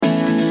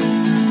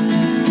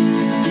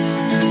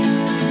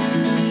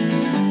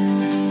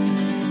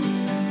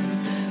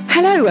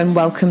Hello and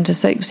welcome to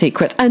Soap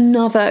Secrets,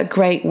 another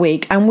great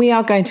week, and we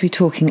are going to be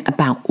talking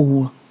about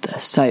all the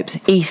soaps.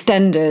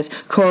 EastEnders,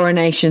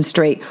 Coronation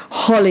Street,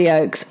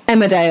 Hollyoaks,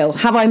 Emmerdale.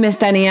 Have I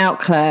missed any out,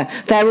 Claire?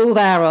 They're all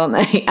there, aren't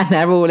they? And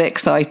they're all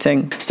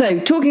exciting. So,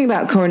 talking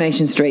about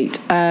Coronation Street,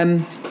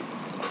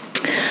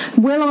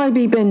 will I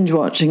be binge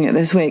watching it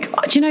this week?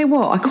 Do you know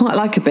what? I quite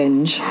like a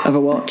binge of a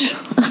watch.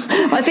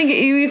 I think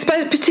it's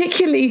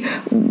particularly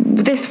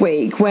this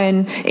week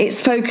when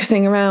it's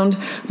focusing around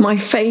my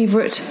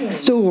favourite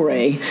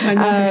story,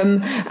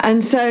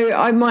 and so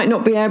I might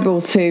not be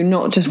able to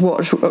not just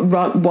watch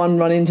one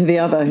run into the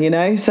other, you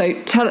know. So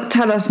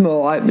tell us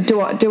more.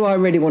 Do I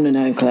really want to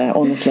know, Claire?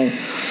 Honestly.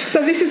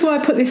 So this is why I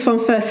put this one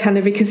first,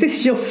 Hannah, because this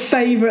is your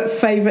favourite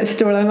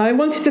storyline. I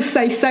wanted to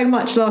say so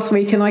much last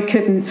week and I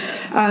couldn't.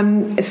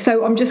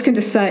 So I'm just going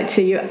to say it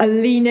to you.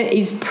 Alina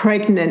is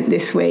pregnant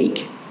this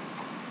week.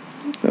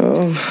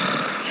 Oh.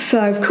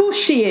 So of course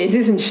she is,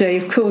 isn't she?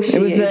 Of course she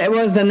is. It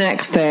was the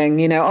next thing,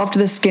 you know. After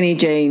the skinny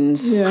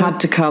jeans, had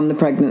to come the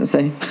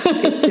pregnancy.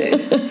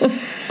 It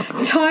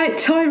did.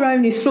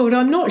 Tyrone is flawed.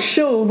 I'm not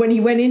sure when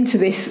he went into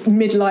this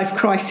midlife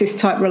crisis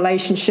type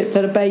relationship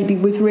that a baby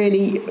was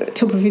really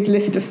top of his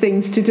list of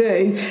things to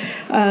do,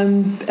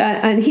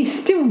 and he's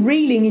still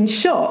reeling in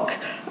shock,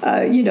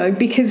 you know,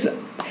 because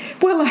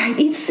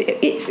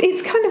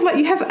it's kind of like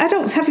you have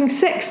adults having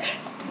sex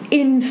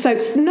in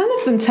soaps. None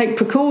of them take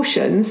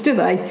precautions, do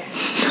they?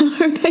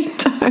 No, they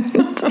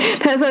don't.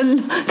 There's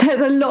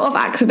a lot of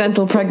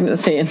accidental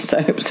pregnancy in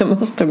soaps, I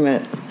must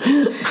admit.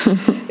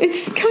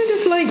 It's kind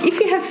of like if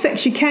you have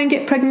sex, you can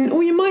get pregnant,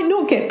 or you might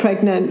not get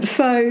pregnant.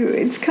 So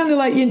it's kind of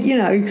like you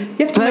know you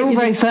have to. They're all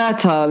very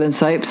fertile in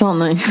soaps, aren't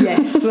they?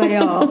 Yes, they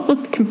are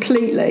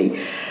completely.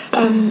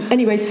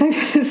 Anyway, so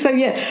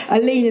yeah,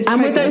 Alina's and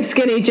pregnant. with those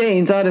skinny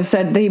jeans, I'd have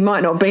said he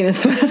might not have been as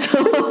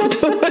fertile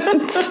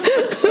afterwards.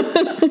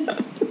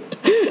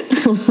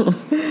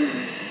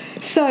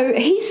 So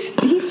he's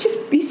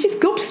just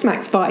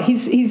gobsmacked by it.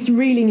 He's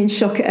reeling in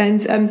shock,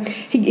 and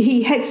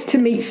he heads to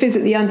meet Fiz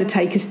at the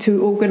Undertaker's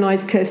to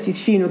organise Kirsty's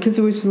funeral, because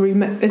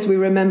as we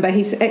remember,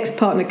 his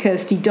ex-partner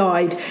Kirsty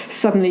died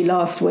suddenly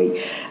last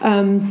week.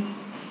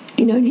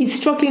 You know, he's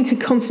struggling to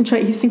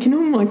concentrate. He's thinking, oh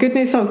my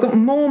goodness, I've got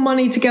more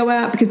money to go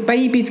out because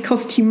babies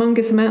cost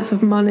humongous amounts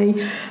of money.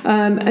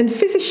 And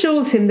Fiz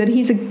assures him that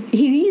he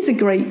is a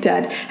great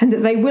dad and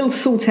that they will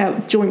sort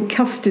out joint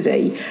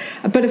custody.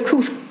 But of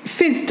course,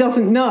 Fiz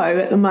doesn't know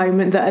at the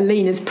moment that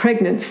Alina's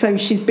pregnant, so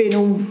she's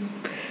trying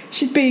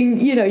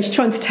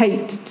to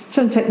take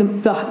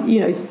the you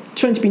know,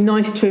 trying to be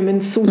nice to him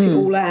and sort it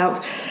all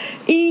out.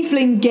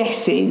 Evelyn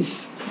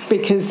guesses,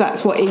 because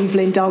that's what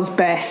Evelyn does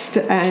best,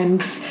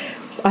 and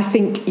I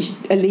think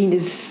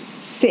Alina's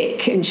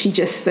sick and she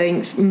just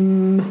thinks,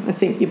 I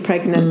think you're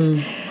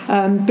pregnant.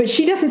 But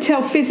she doesn't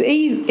tell Fiz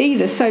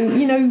either. So,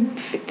 you know,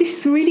 this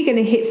is really going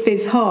to hit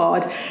Fiz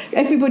hard.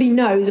 Everybody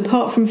knows,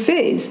 apart from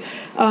Fiz.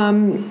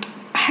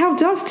 How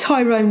does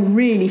Tyrone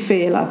really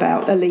feel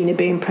about Alina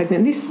being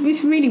pregnant?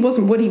 This really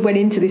wasn't what he went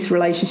into this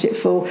relationship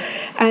for.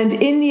 And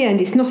in the end,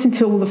 it's not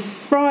until the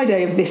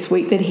Friday of this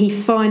week that he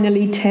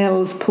finally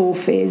tells poor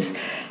Fiz.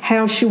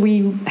 How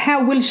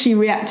will she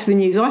react to the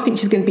news? I think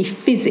she's going to be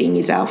fizzing,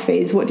 is our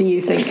Fiz. What do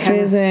you think, Hannah?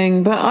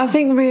 Fizzing, but I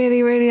think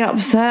really, really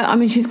upset. I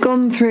mean, she's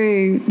gone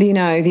through, you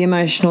know, the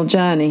emotional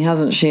journey,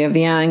 hasn't she, of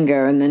the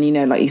anger, and then, you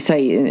know, like you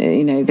say,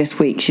 you know, this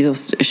week she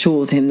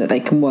assures him that they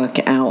can work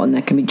it out and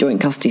there can be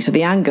joint custody. So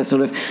the anger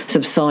sort of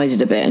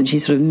subsided a bit and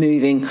she's sort of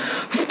moving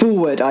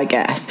forward, I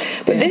guess.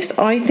 But this,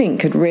 I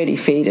think, could really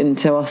feed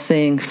into us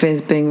seeing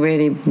Fiz being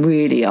really,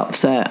 really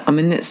upset. I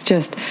mean, it's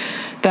just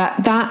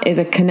that is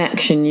a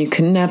connection you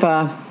can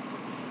never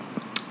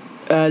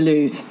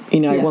lose, you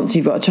know, once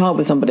you've got a child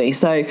with somebody.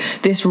 So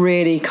this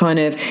really kind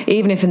of,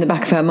 even if in the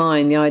back of her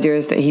mind the idea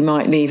is that he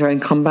might leave her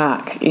and come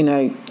back, you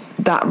know,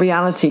 that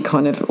reality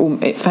kind of,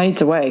 it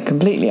fades away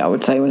completely, I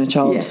would say, when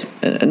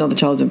another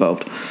child's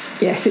involved.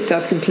 Yes, it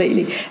does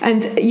completely.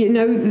 And, you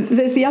know,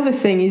 there's the other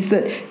thing is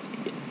that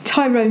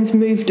Tyrone's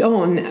moved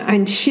on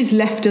and she's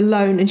left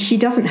alone and she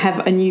doesn't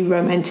have a new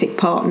romantic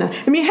partner.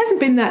 I mean, it hasn't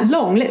been that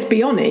long, let's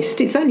be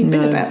honest. It's only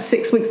been about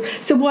 6 weeks.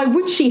 So why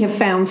would she have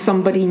found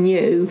somebody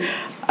new?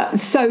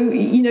 So,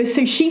 you know,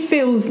 so she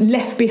feels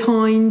left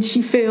behind.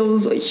 She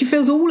feels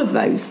all of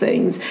those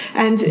things.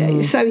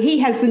 And so he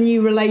has the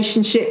new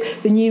relationship,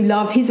 the new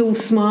love. He's all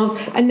smiles.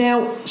 And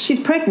now she's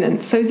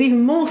pregnant. So there's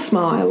even more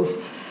smiles.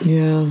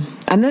 Yeah.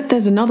 And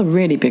there's another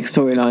really big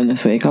storyline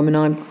this week. I mean,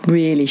 I'm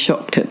really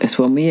shocked at this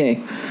one. Were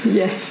you?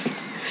 Yes,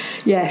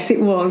 it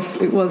was.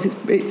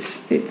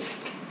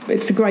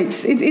 It's a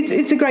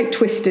great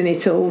twist in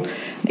it all,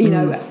 you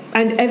know.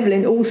 And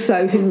Evelyn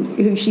also,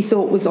 who she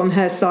thought was on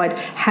her side,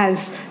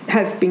 has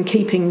been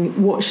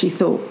keeping what she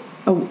thought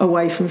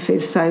away from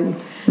Fiz. So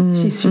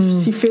she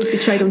feels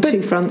betrayed on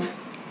two fronts.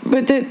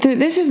 But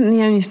this isn't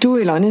the only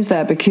storyline, is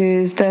there?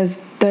 Because there's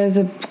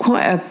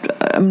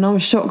I mean, I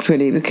was shocked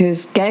really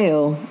because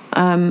Gail,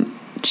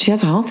 she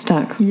has a heart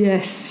attack.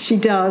 Yes, she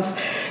does.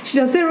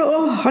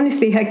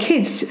 Honestly, her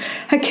kids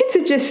are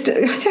just, I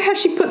don't know how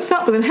she puts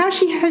up with them. How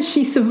has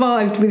she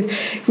survived with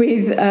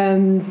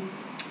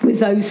with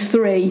those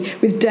three,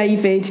 with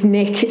David,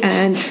 Nick,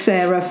 and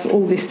Sarah for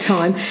all this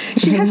time.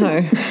 She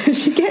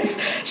gets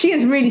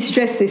really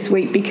stressed this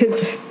week because,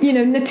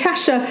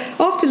 Natasha,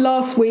 after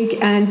last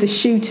week and the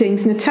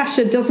shootings,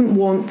 Natasha doesn't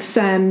want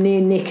Sam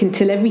near Nick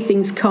until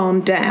everything's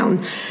calmed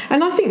down.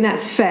 And I think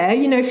that's fair.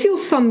 If your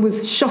son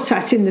was shot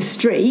at in the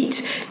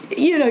street,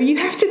 you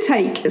have to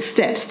take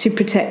steps to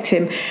protect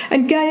him.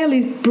 And Gail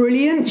is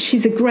brilliant.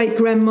 She's a great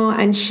grandma,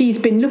 and she's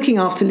been looking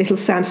after little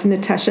Sam for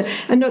Natasha.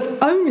 And not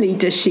only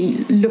does she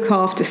look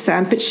after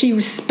Sam, but she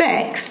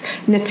respects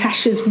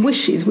Natasha's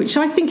wishes, which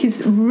I think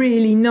is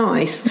really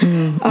nice.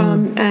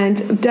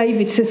 And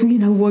David says,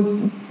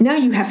 now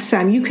you have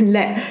Sam, you can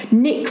let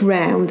Nick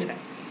round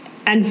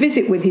and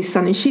visit with his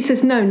son. And she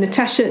says, no,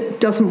 Natasha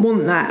doesn't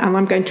want that, and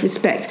I'm going to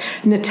respect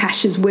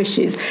Natasha's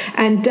wishes.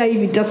 And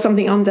David does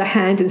something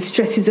underhand and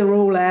stresses her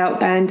all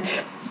out and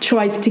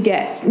tries to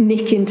get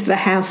Nick into the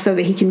house so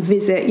that he can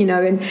visit,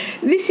 and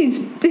this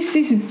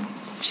is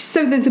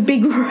so there's a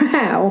big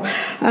row,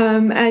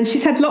 and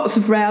she's had lots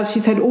of rows,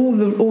 she's had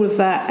all of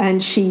that,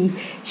 and she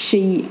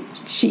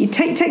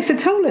takes a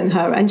toll on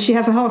her, and she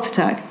has a heart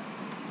attack.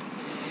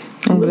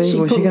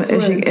 Unbelievable.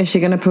 Is she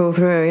going to pull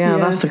through? Yeah,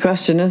 that's the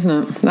question, isn't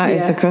it? That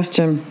is the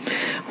question.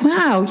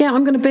 Wow. Yeah,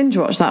 I'm going to binge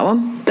watch that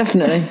one.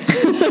 Definitely.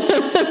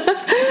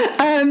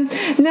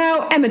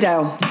 Now,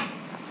 Emmerdale.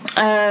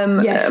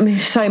 Yes. I mean,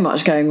 so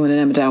much going on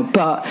in Emmerdale,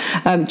 but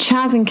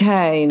Chaz and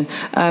Kane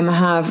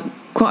have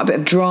quite a bit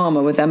of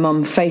drama with their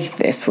mum Faith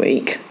this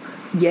week.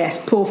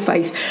 Yes, poor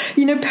Faith.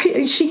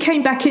 She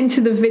came back into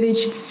the village.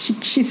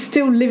 She's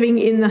still living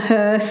in the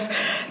hearse.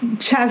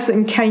 Chaz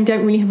and Kane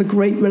don't really have a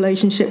great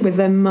relationship with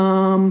their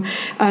mum.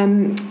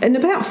 And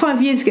about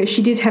 5 years ago,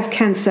 she did have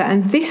cancer.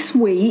 And this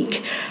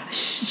week,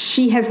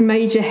 she has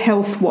major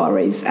health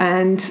worries.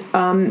 And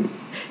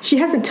she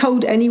hasn't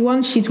told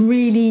anyone. She's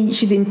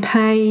in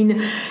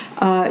pain.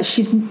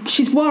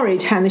 She's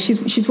worried, Hannah.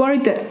 She's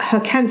worried that her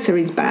cancer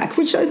is back,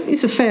 which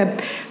is a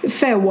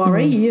fair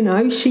worry.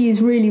 She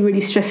is really,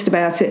 really stressed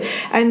about it.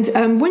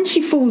 And when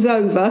she falls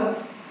over,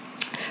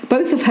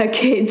 both of her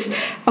kids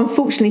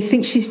unfortunately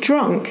think she's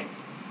drunk,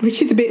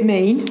 which is a bit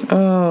mean.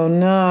 Oh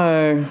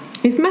no!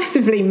 It's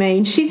massively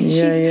mean. She's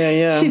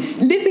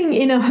living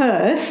in a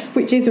hearse,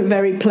 which isn't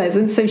very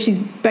pleasant. So she's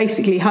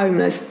basically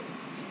homeless,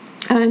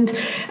 and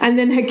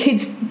then her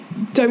kids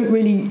don't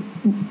really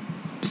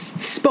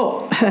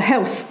spot her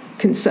health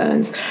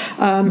concerns,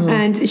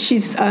 and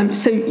she's so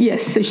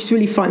she's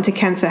really frightened her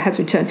cancer has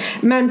returned.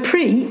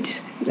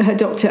 Manpreet, her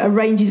doctor,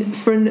 arranges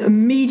for an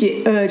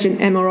immediate urgent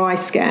MRI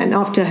scan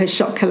after her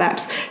shock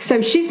collapse.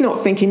 So she's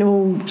not thinking,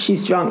 oh,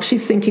 she's drunk.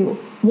 She's thinking,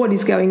 what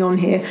is going on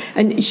here?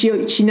 And she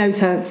knows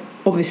her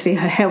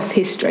health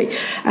history.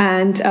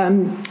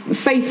 And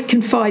Faith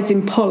confides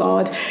in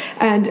Pollard,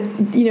 and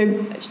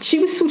she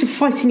was sort of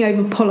fighting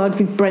over Pollard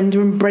with Brenda,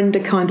 and Brenda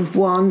kind of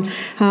won,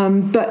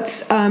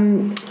 but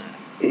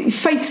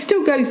Faith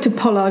still goes to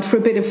Pollard for a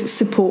bit of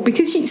support,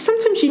 because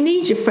sometimes you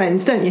need your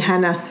friends, don't you,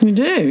 Hannah? You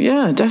do,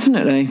 yeah,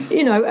 definitely.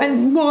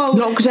 And while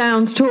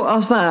lockdowns taught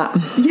us that.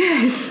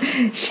 Yes,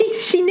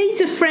 she needs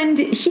a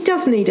friend. She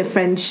does need a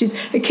friend.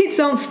 The kids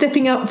aren't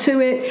stepping up to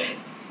it.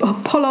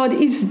 Pollard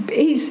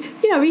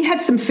he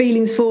had some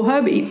feelings for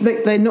her,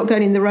 but they're not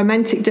going in the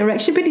romantic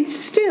direction, but he's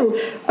still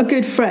a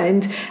good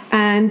friend,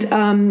 and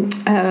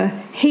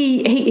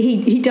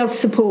he does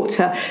support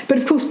her. But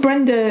of course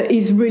Brenda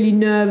is really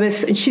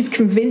nervous, and she's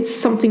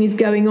convinced something is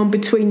going on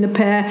between the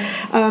pair,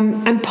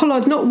 and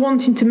Pollard, not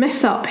wanting to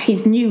mess up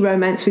his new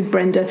romance with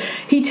Brenda,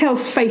 he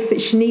tells Faith that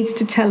she needs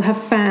to tell her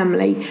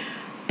family,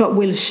 but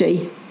will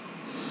she?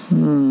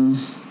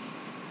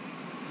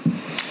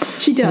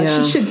 She does.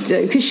 Yeah. She should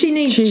do, because she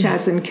needs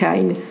Chaz and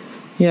Kane.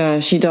 Yeah,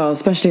 she does,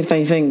 especially if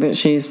they think that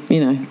she's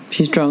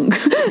drunk,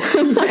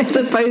 as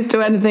opposed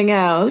to anything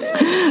else.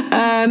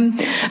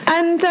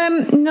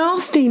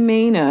 Nasty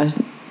Mina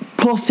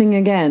plotting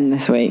again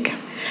this week.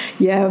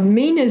 Yeah,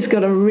 Mina's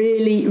got a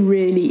really,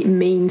 really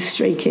mean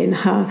streak in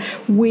her.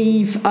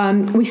 We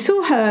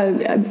saw her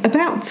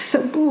about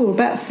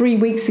 3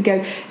 weeks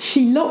ago.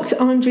 She locked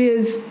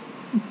Andrea's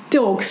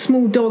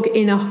small dog,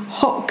 in a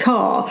hot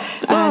car.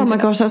 Oh my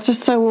gosh, that's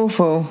just so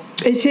awful.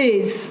 It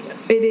is.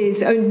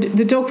 And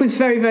the dog was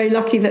very, very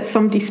lucky that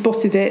somebody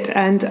spotted it,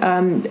 and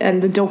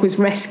the dog was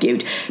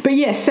rescued. But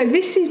yes, so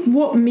this is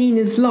what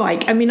Mina's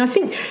like. I mean, I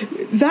think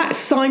that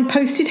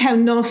signposted how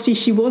nasty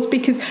she was,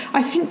 because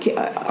I think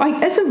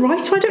as a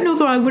writer, I don't know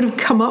whether I would have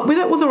come up with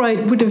it, whether I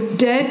would have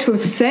dared to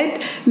have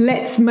said,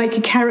 let's make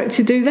a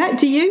character do that.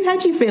 Do you? How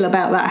do you feel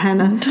about that,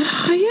 Hannah?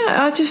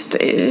 Yeah, this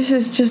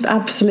is just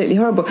absolutely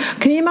horrible.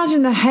 Can you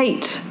imagine the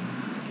hate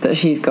that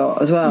she's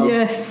got as well?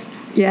 Yes.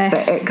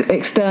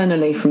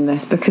 Externally from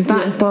this, because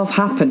that does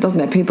happen, doesn't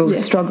it? People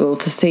struggle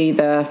to see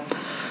the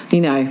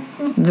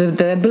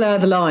blur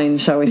the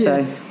lines, shall we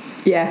say?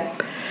 Yeah,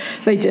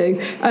 they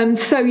do.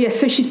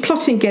 So she's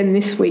plotting again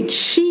this week.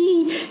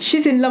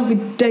 She's in love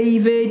with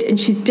David, and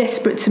she's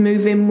desperate to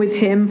move in with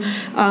him,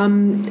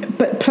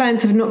 but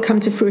plans have not come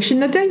to fruition.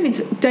 Now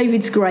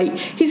David's great.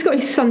 He's got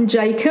his son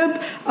Jacob,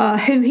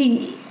 who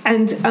he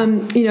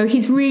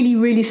he's really,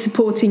 really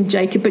supporting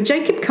Jacob, but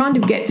Jacob kind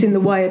of gets in the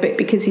way a bit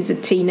because he's a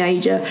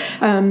teenager,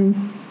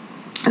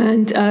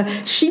 and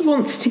she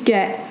wants to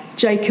get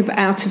Jacob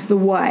out of the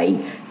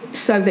way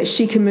so that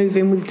she can move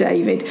in with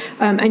David,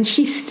 and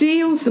she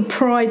steals the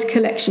Pride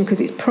collection because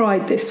it's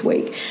Pride this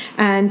week,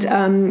 and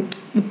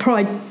the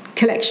Pride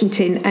collection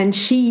tin, and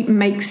she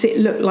makes it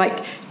look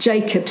like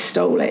Jacob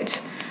stole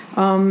it.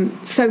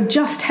 So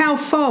just how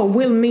far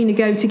will Mina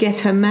go to get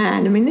her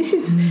man? I mean, this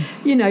is,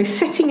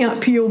 setting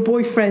up your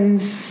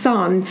boyfriend's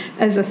son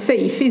as a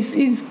thief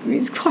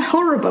is quite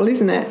horrible,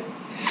 isn't it?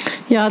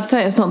 Yeah, I'd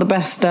say it's not the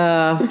best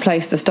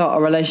place to start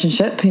a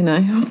relationship,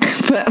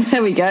 but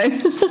there we go.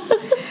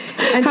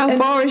 How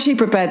far is she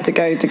prepared to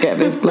go to get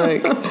this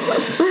bloke?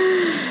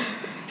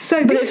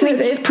 So but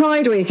it's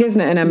Pride Week,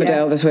 isn't it, in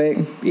Emmerdale this week?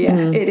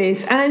 Yeah, it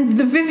is. And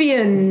the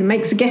Vivian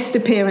makes a guest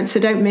appearance, so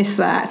don't miss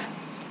that.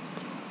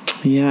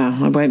 Yeah,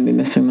 I won't be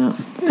missing that.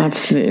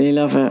 Absolutely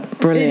love it.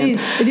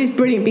 Brilliant. It is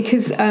brilliant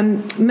because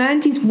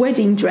Mandy's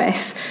wedding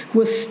dress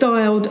was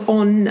styled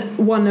on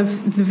one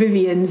of the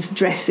Vivian's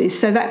dresses.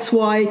 So that's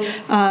why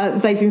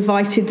they've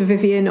invited the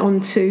Vivian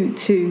onto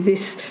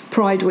this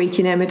Pride Week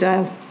in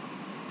Emmerdale.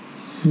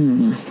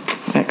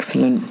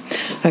 Excellent.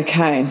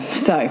 Okay,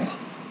 so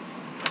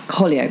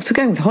Hollyoaks. We're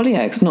going with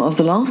Hollyoaks, not as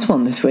the last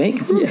one this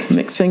week.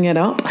 Mixing it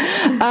up.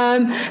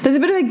 There's a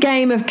bit of a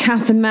game of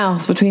cat and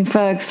mouse between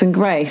Fergus and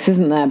Grace,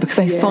 isn't there? Because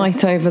they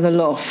fight over the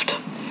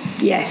loft.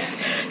 Yes.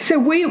 So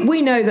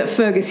we know that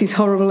Fergus is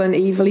horrible and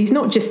evil. He's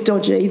not just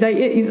dodgy.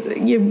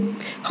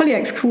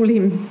 Hollyoaks call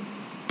him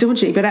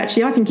dodgy, but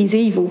actually I think he's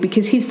evil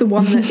because he's the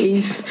one that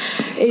is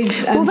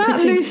well, that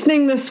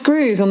loosening the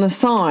screws on the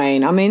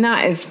sign, I mean,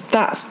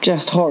 that's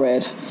just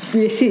horrid.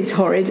 Yes, it's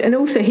horrid. And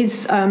also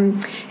he's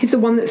the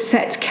one that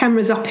sets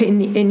cameras up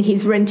in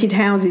his rented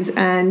houses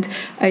and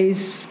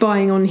is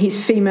spying on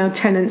his female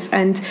tenants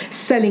and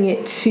selling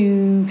it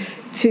to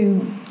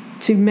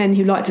men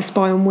who like to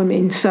spy on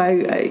women.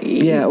 So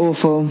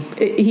awful.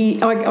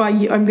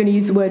 I'm going to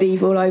use the word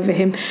evil over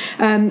him.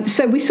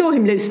 So we saw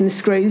him loosen the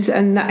screws,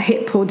 and that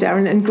hit poor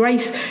Darren. And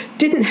Grace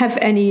didn't have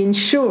any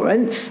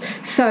insurance,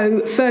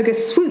 so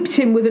Fergus swooped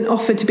in with an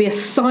offer to be a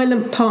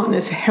silent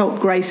partner to help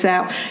Grace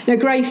out. Now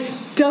Grace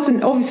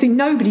doesn't. Obviously,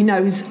 nobody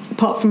knows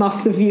apart from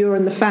us, the viewer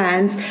and the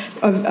fans,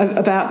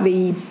 about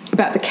the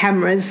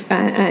cameras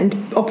and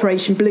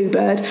Operation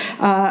Bluebird,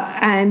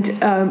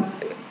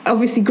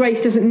 obviously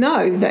Grace doesn't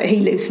know that he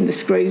loosened the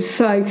screws,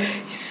 so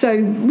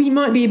he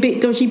might be a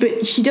bit dodgy,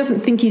 but she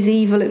doesn't think he's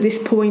evil at this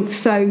point.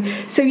 So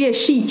yeah,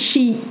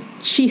 she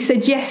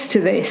said yes to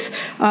this,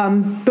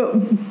 but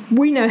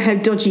we know how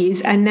dodgy he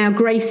is, and now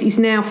Grace is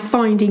now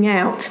finding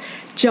out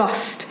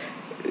just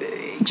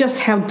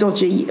how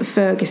dodgy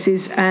Fergus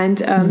is, and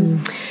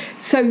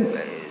so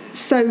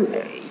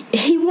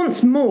he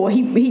wants more.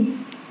 He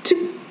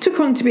took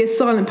on to be a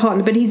silent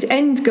partner, but his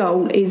end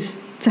goal is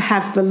to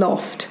have the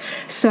loft.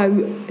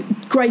 So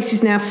Grace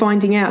is now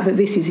finding out that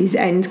this is his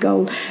end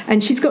goal,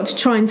 and she's got to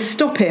try and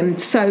stop him.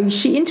 So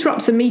she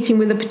interrupts a meeting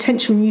with a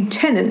potential new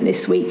tenant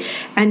this week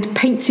and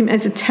paints him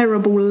as a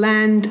terrible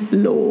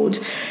landlord.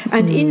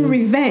 And in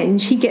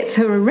revenge, he gets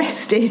her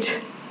arrested.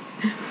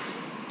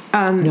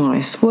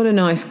 Nice. What a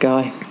nice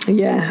guy.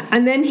 Yeah.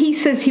 And then he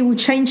says he will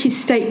change his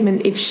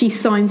statement if she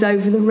signs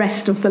over the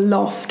rest of the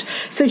loft.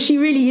 So she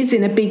really is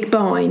in a big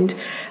bind.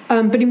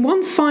 But in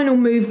one final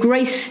move,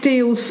 Grace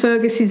steals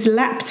Fergus's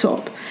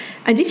laptop.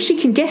 And if she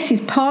can guess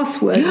his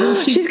password...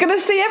 she's going to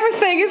see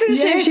everything, isn't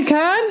she, if she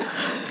can?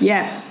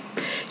 Yeah.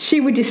 She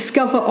would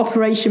discover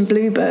Operation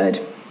Bluebird.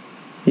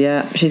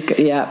 Yeah, this is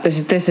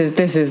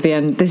the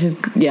end.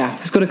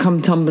 It's got to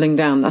come tumbling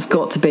down. That's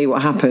got to be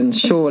what happens,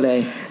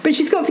 surely. But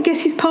she's got to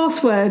guess his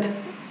password.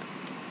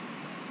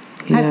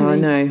 Yeah, I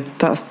know.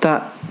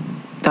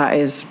 That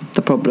is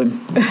the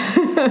problem.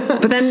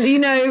 But then,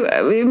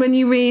 when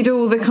you read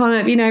all the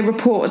kind of,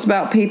 reports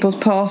about people's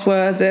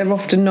passwords, they're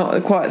often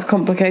not quite as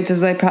complicated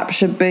as they perhaps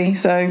should be.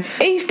 So,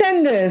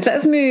 EastEnders.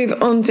 Let's move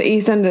on to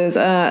EastEnders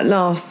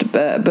last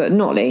but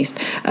not least.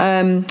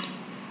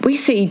 We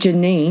see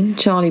Janine,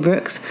 Charlie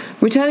Brooks,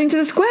 returning to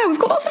the square. We've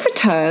got lots of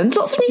returns,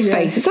 lots of new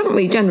faces, haven't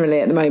we, generally,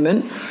 at the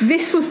moment?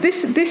 This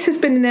has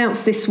been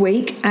announced this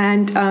week,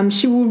 and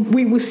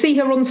we will see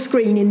her on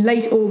screen in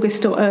late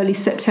August or early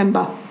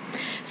September.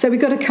 So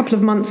we've got a couple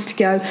of months to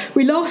go.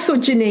 We last saw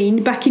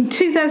Janine back in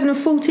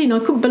 2014. I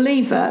couldn't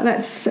believe that.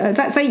 That's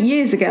 8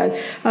 years ago.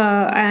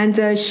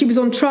 And she was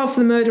on trial for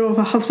the murder of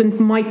her husband,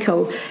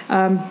 Michael.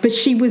 But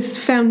she was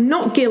found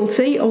not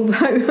guilty,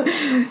 although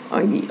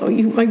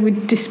I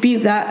would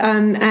dispute that.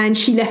 And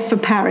she left for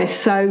Paris.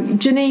 So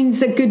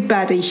Janine's a good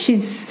baddie.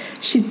 She's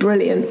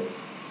brilliant.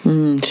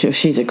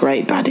 She's a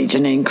great baddie,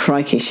 Janine.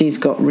 Crikey, she's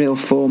got real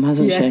form,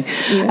 hasn't she?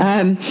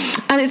 Yeah.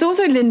 And it's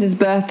also Linda's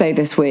birthday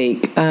this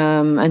week,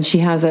 and she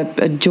has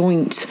a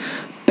joint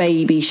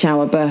baby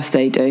shower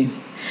birthday do.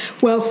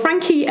 Well,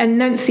 Frankie and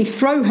Nancy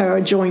throw her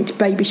a joint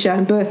baby shower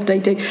and birthday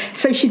do.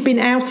 So she's been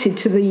outed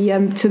to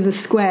the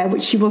square,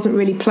 which she wasn't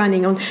really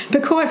planning on.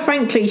 But quite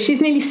frankly,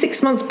 she's nearly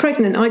 6 months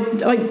pregnant.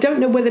 I don't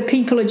know whether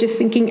people are just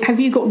thinking, have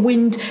you got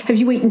wind? Have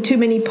you eaten too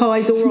many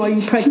pies, or are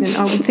you pregnant?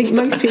 I would think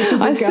most people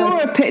would I saw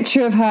a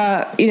picture of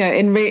her,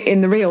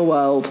 in the real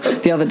world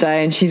the other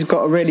day, and she's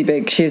got a really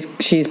big. She's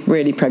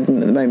really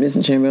pregnant at the moment,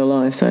 isn't she, in real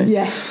life? So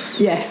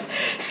yes.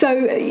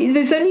 So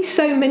there's only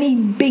so many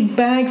big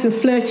bags and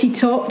flirty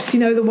tops,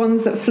 the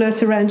ones that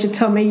flirt around your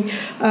tummy,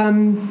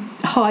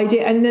 hide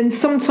it, and then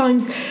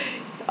sometimes,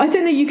 I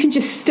don't know, you can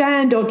just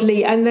stand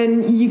oddly and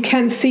then you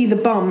can see the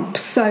bump.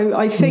 So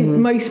I think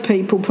most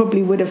people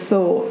probably would have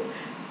thought,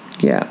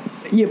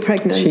 you're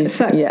pregnant.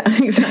 Yeah,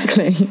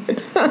 exactly.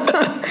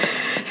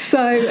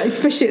 So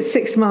especially at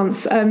 6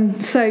 months.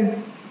 So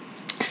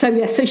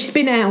she's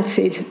been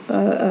outed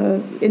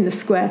in the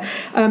square,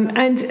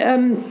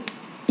 and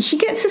she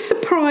gets a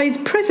surprise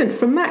present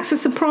from Max, a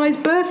surprise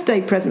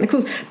birthday present. Of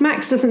course,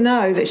 Max doesn't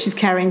know that she's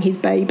carrying his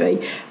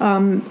baby.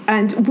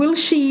 And will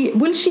she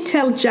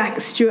tell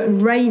Jack, Stuart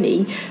and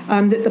Rainey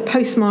that the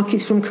postmark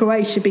is from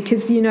Croatia?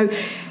 Because,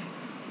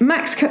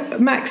 Max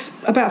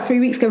about 3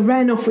 weeks ago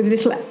ran off with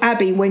little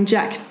Abby when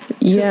Jack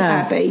took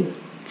Abby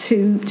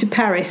to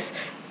Paris.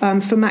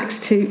 For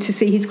Max to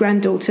see his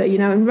granddaughter,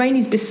 and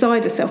Rainey's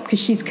beside herself because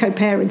she's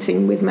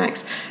co-parenting with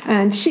Max,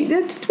 and she,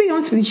 to be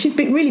honest with you, she's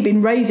really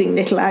been raising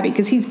little Abby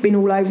because he's been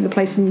all over the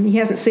place and he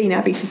hasn't seen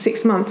Abby for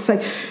 6 months.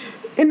 So,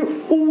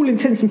 in all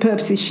intents and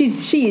purposes,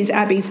 she is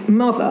Abby's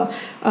mother,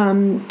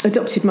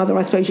 adopted mother,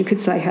 I suppose you could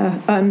say her,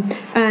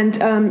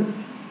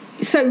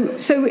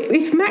 So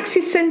if Max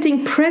is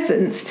sending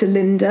presents to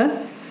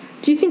Linda,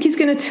 do you think he's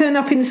going to turn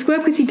up in the square?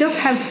 Because he does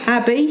have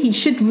Abby. He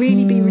should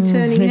really be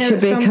returning her at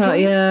some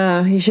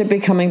point. He should be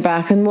coming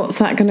back. And what's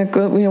that going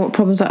to? What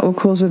problems that will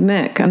cause with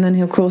Mick? And then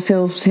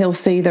he'll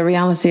see the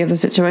reality of the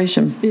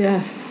situation.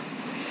 Yeah.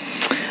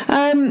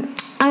 And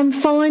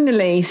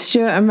finally,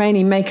 Stuart and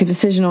Rainey make a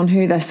decision on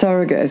who their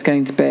surrogate is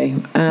going to be,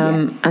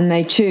 and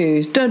they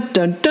choose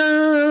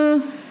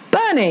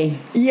Bernie.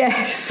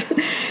 Yes.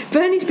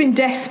 Bernie's been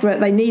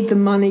desperate. They need the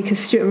money because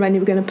Stuart and Rainey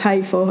were going to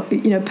pay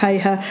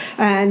her,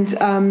 and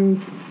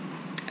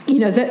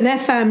their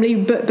family,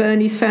 but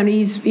Bernie's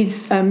family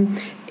is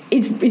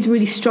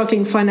really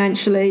struggling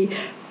financially,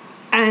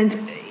 and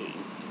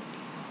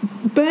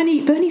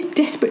Bernie's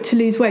desperate to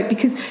lose weight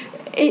because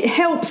it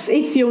helps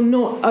if you're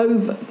not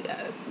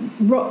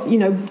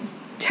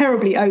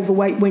terribly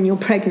overweight when you're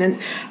pregnant,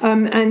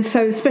 and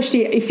so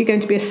especially if you're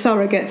going to be a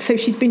surrogate. So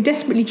she's been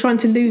desperately trying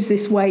to lose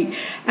this weight,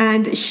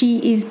 and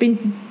she has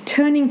been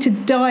turning to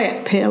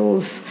diet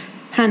pills,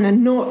 Hannah,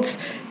 not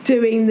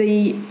doing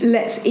the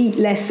let's eat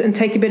less and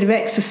take a bit of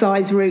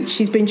exercise route.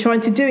 She's been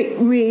trying to do it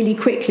really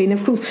quickly, and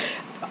of course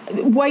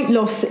weight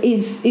loss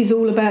is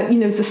all about,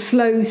 it's a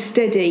slow,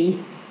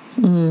 steady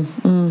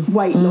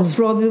weight loss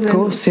rather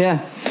than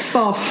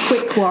fast,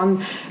 quick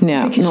one.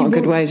 Yeah, not a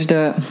good way to do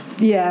it.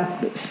 Yeah,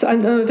 I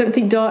don't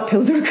think diet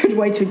pills are a good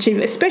way to achieve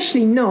it,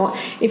 especially not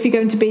if you're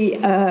going to be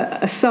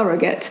a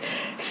surrogate.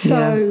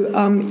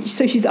 So,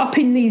 so she's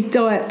upping these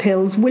diet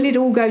pills. Will it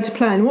all go to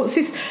plan? What's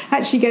this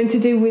actually going to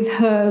do with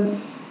her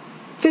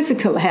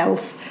physical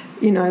health?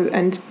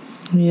 And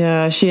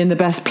yeah, is she in the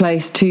best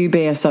place to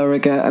be a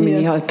surrogate? I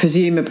mean,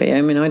 presumably.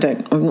 I mean, I've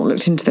not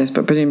looked into this,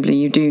 but presumably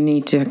you do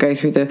need to go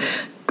through the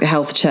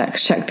health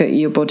checks, check that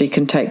your body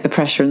can take the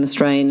pressure and the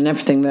strain and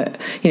everything that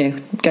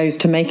goes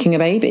to making a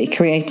baby,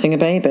 creating a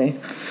baby.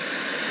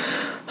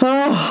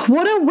 Oh,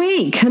 what a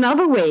week,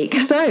 another week.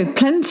 So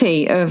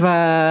plenty of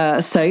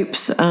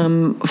soaps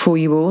for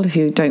you all if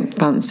you don't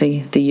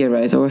fancy the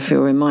Euros, or if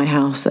you're in my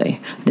house, a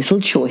little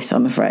choice,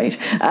 I'm afraid.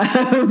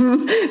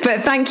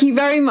 But thank you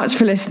very much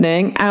for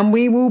listening, and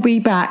we will be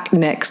back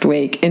next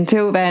week.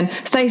 Until then,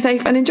 stay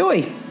safe and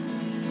enjoy.